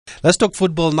Let's talk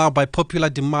football now. By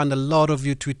popular demand, a lot of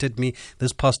you tweeted me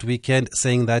this past weekend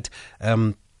saying that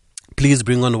please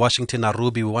bring on Washington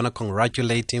Arubi. We want to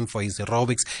congratulate him for his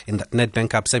heroics in the Nedbank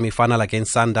Cup semi-final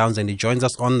against Sundowns, and he joins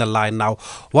us on the line now.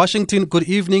 Washington, good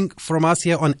evening from us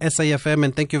here on SAFM,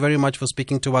 and thank you very much for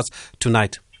speaking to us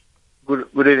tonight. Good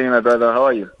evening, my brother. How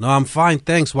are you? No, I'm fine,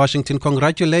 thanks, Washington.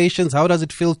 Congratulations. How does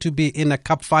it feel to be in a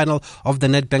cup final of the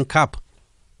Nedbank Cup?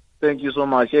 Thank you so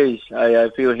much. Hey, I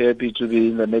feel happy to be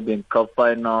in the Nedbank Cup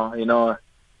final. You know,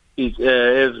 it's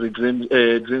every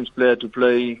dreams player to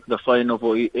play the final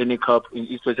for any cup,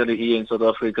 especially here in South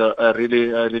Africa. I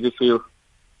really feel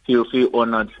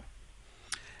honored.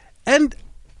 And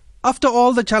after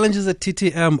all the challenges at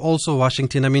TTM, also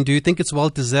Washington, I mean, do you think it's well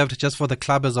deserved just for the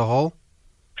club as a whole?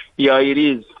 Yeah, it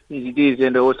is. It is,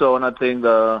 and also I want to thank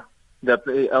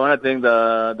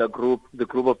the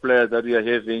group of players that we are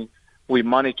having. We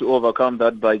managed to overcome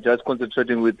that by just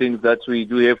concentrating with things that we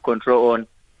do have control on,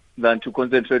 than to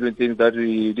concentrate with things that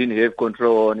we didn't have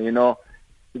control on. You know,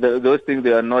 those things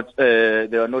they are not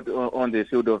on the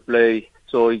field of play.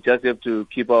 So we just have to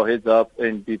keep our heads up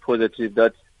and be positive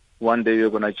that one day we're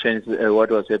going to change what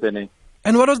was happening.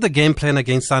 And what was the game plan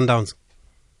against Sundowns?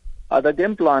 The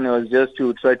game plan was just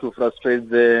to try to frustrate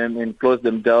them and close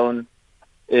them down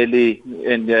early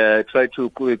and try to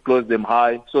close them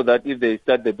high so that if they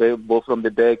start the ball from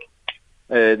the back,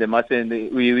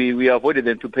 we avoided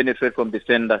them to penetrate from the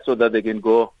center so that they can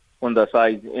go on the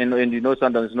side. And you know,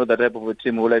 Sundowns is not the type of a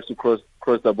team who likes to cross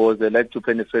the balls. They like to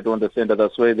penetrate on the center.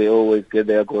 That's where they always get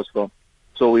their goals from.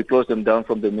 So we closed them down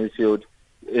from the midfield,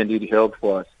 and it helped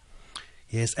for us.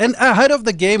 Yes, and ahead of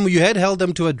the game, you had held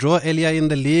them to a draw earlier in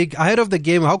the league. Ahead of the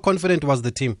game, how confident was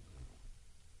the team?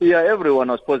 Yeah, everyone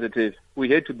was positive. We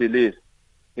had to believe,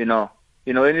 you know,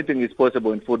 anything is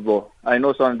possible in football. I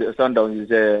know Sundowns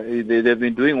they've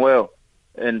been doing well,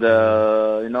 and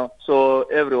so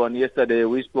everyone yesterday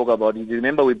we spoke about it.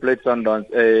 Remember, we played Sundowns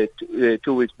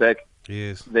 2 weeks back.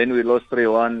 Yes. Then we lost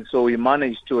 3-1. So we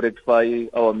managed to rectify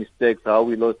our mistakes, how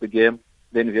we lost the game.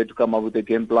 Then we had to come up with a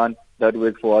game plan that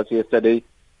worked for us yesterday.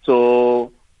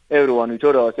 So everyone, we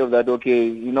told ourselves that, okay,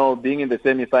 you know, being in the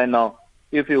semi-final,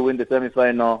 if you win the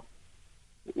semi-final,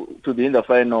 to be in the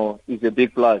final is a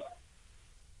big plus.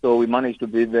 So we managed to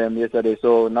beat them yesterday.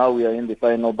 So now we are in the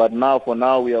final. But for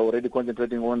now, we are already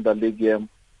concentrating on the league game,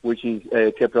 which is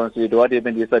Cape Town City. What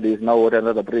happened yesterday is now water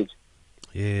under the bridge.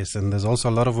 Yes, and there's also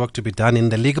a lot of work to be done in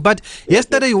the league. But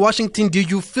yesterday, Washington,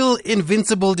 did you feel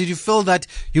invincible? Did you feel that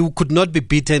you could not be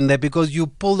beaten there because you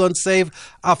pulled on save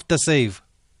after save?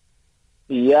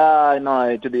 Yeah,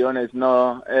 no, to be honest,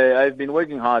 no. I've been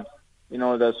working hard. You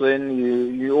know, that's when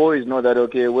you always know that,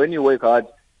 okay, when you work hard,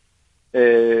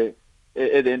 at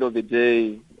the end of the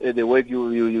day, the work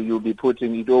you'll be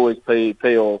putting, it always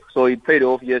pay off. So it paid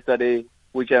off yesterday,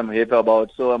 which I'm happy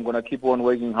about. So I'm going to keep on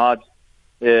working hard.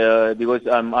 Because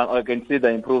I can see the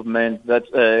improvement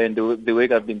that and the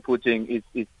work I've been putting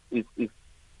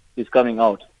is coming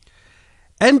out.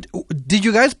 And did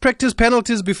you guys practice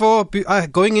penalties before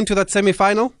going into that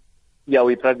semi-final? Yeah,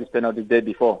 we practiced penalties day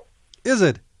before. Is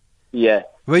it? Yeah.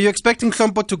 Were you expecting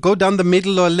Hlompo to go down the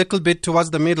middle or a little bit towards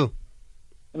the middle?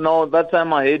 No, that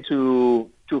time I had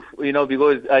to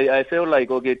because I felt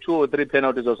like, okay, 2 or 3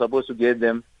 penalties I was supposed to get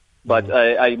them. But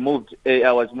I moved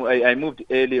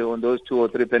early on those 2 or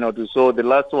 3 penalties. So the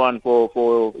last one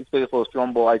especially for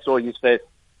Strombo, I saw his face.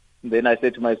 Then I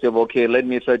said to myself, okay, let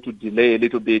me try to delay a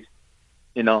little bit,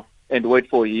 and wait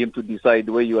for him to decide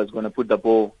where he was going to put the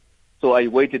ball. So I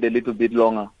waited a little bit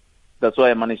longer. That's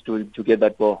why I managed to get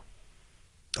that ball.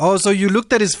 Oh, so you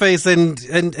looked at his face and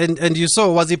you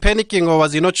saw, was he panicking or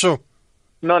was he not sure?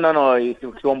 No.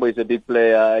 Strombo is a big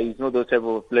player. He's not those type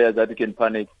of players that can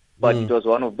panic. But it was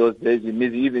one of those days.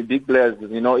 Even big players,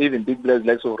 even big players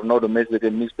like Ronaldo, Messi, they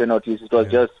can miss penalties. It was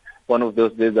just one of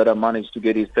those days that I managed to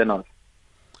get his penalty.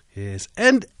 Yes,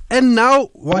 and now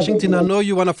Washington, I know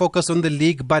you want to focus on the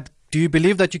league, but do you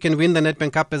believe that you can win the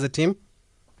Nedbank Cup as a team?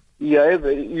 Yeah,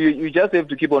 you just have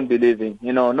to keep on believing.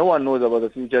 No one knows about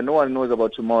the future. No one knows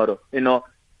about tomorrow.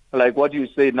 Like what you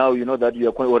say now, that you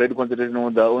are already concentrating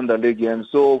on the league game.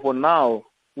 So for now,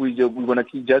 we're gonna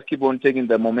just keep on taking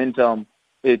the momentum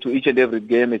to each and every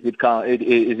game as it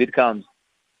comes.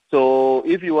 So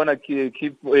if you wanna if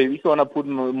you wanna put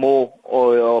more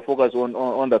or focus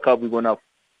on the cup, we're gonna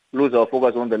lose our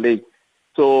focus on the league.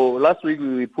 So last week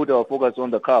we put our focus on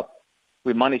the cup.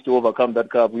 We managed to overcome that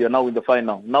cup. We are now in the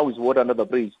final. Now it's water under the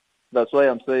bridge. That's why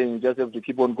I'm saying you just have to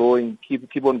keep on going, keep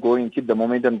the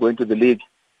momentum going to the league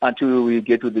until we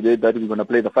get to the day that we're gonna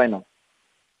play the final.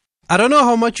 I don't know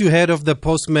how much you heard of the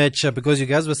post-match because you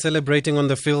guys were celebrating on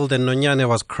the field and Nonyane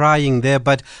was crying there,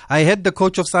 but I heard the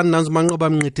coach of Sundowns, Manqoba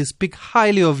Mngqithi, speak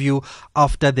highly of you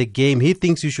after the game. He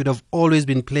thinks you should have always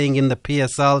been playing in the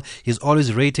PSL. He's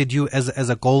always rated you as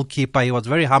a goalkeeper. He was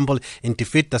very humble in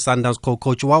defeat the Sundowns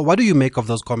coach. What do you make of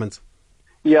those comments?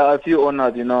 Yeah, I feel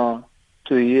honored,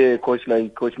 to hear a coach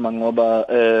like Coach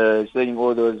Manqoba saying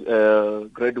all those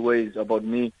great ways about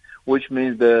me, which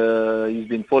means he's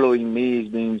been following me,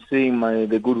 he's been seeing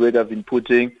the good work I've been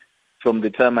putting from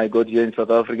the time I got here in South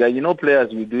Africa.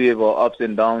 Players, we do have our ups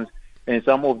and downs, and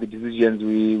some of the decisions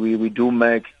we do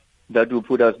make that will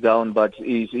put us down, but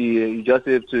you just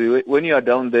have to, when you are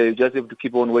down there, you just have to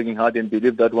keep on working hard and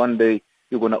believe that one day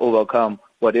you're going to overcome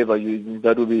whatever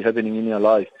that will be happening in your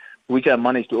life, which I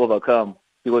managed to overcome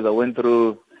because I went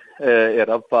through a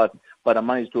rough path, but I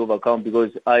managed to overcome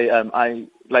because I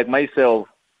like myself,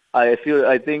 I do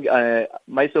have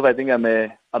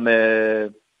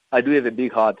a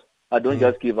big heart. I don't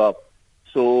just give up.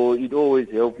 So it always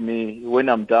helped me. When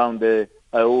I'm down there,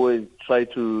 I always try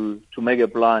to make a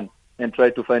plan and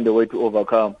try to find a way to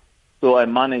overcome. So I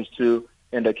managed to,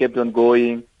 and I kept on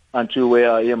going until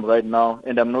where I am right now.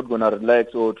 And I'm not going to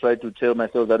relax or try to tell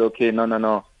myself that, okay,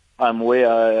 no, I'm where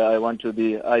I want to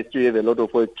be. I still have a lot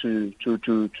of work to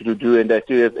do, and I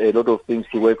still have a lot of things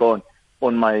to work on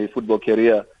my football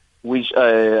career, which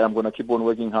I'm going to keep on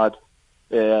working hard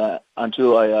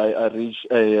until I reach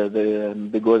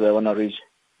the goals I want to reach.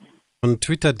 On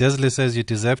Twitter, Desley says you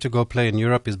deserve to go play in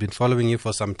Europe. He's been following you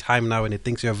for some time now and he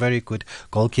thinks you're a very good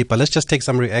goalkeeper. Let's just take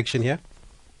some reaction here.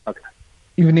 Okay.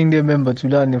 Evening day member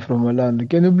Tulane from Orlando.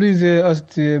 Can you please ask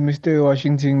Mr.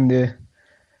 Washington there?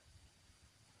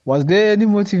 Was there any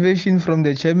motivation from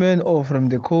the chairman or from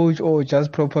the coach or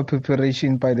just proper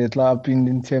preparation by the club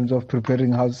in terms of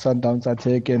preparing how Sundowns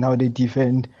attack and how they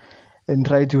defend and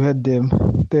try to hurt them?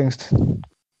 Thanks.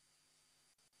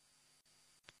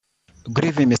 Good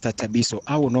evening, Mr. Tabiso.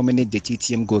 I will nominate the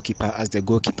TTM goalkeeper as the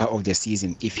goalkeeper of the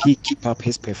season if he keep up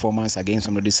his performance against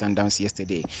some of the Sundowns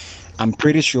yesterday. I'm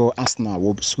pretty sure Arsenal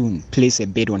will soon place a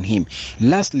bid on him.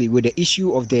 Lastly, with the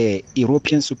issue of the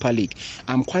European Super League,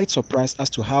 I'm quite surprised as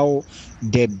to how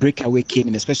the breakaway came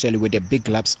in, especially with the big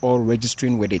clubs all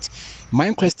registering with it.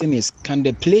 My question is, can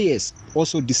the players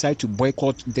also decide to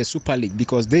boycott the Super League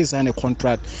because they signed a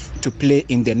contract to play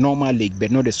in the normal league but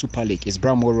not the Super League? It's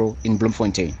Bramoro in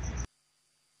Bloemfontein.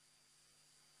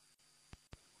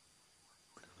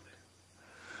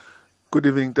 Good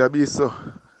evening,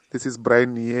 Tabiso. This is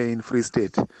Brian here in Free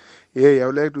State. Hey, I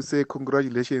would like to say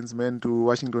congratulations, man, to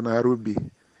Washington Arubi.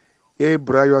 Hey,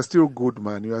 bro, you are still good,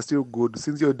 man. You are still good.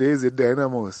 Since your days at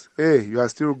Dynamos, hey, you are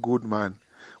still good, man.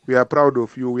 We are proud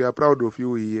of you. We are proud of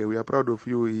you here. We are proud of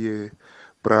you here,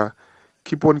 bruh.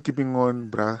 Keep on keeping on,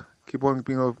 bruh. Keep on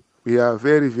keeping on. We are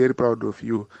very, very proud of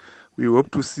you. We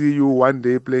hope to see you one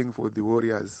day playing for the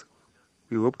Warriors.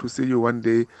 We hope to see you one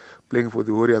day playing for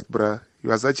the Warriors, bruh.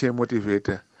 You are such a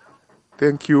motivator.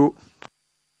 Thank you.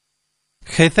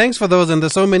 Okay, thanks for those. And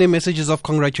there's so many messages of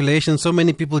congratulations. So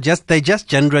many people they're just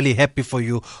generally happy for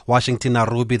you, Washington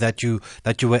Arubi, that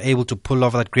you were able to pull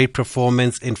off that great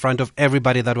performance in front of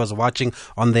everybody that was watching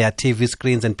on their TV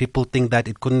screens. And people think that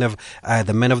it couldn't have,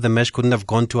 the man of the match couldn't have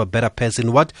gone to a better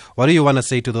person. What do you want to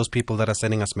say to those people that are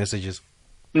sending us messages?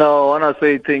 No, I want to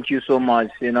say thank you so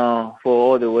much, for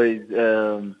all the ways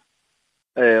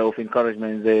of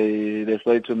encouragement they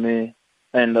say to me.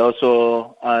 And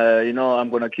also, I'm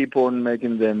going to keep on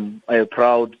making them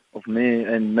proud of me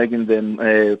and making them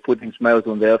putting smiles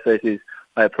on their faces.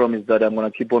 I promise that I'm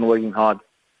going to keep on working hard.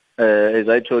 As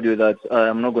I told you that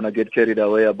I'm not going to get carried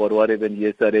away about what happened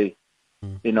yesterday,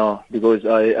 because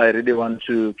I really want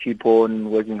to keep on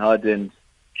working hard and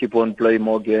keep on playing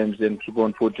more games and keep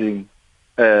on putting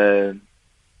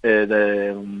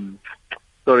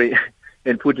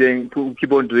and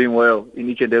keep on doing well in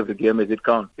each and every game as it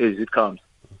comes.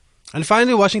 And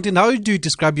finally, Washington, how do you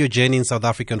describe your journey in South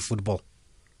African football?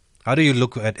 How do you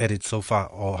look at it so far,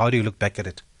 or how do you look back at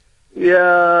it?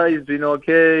 Yeah, it's been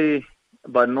okay,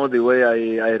 but not the way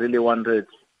I really wanted.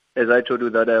 As I told you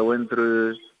that I went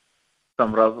through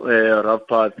some rough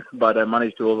path, but I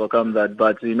managed to overcome that.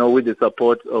 But, with the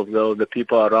support of the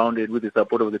people around it, with the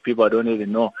support of the people I don't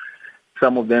even know,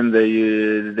 some of them,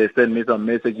 they sent me some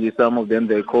messages. Some of them,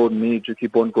 they called me to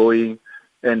keep on going.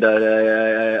 And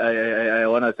I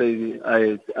want to say,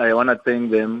 I want to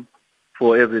thank them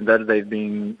for everything that they've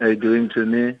been doing to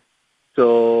me.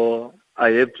 So I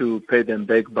have to pay them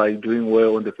back by doing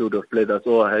well on the field of play. That's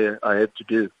all I have to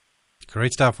do.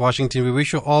 Great stuff, Washington. We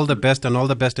wish you all the best and all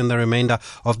the best in the remainder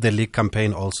of the league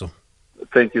campaign also.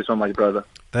 Thank you so much, brother.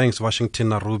 Thanks, Washington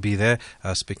Narubi there,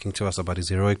 speaking to us about his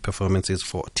heroic performances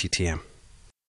for TTM.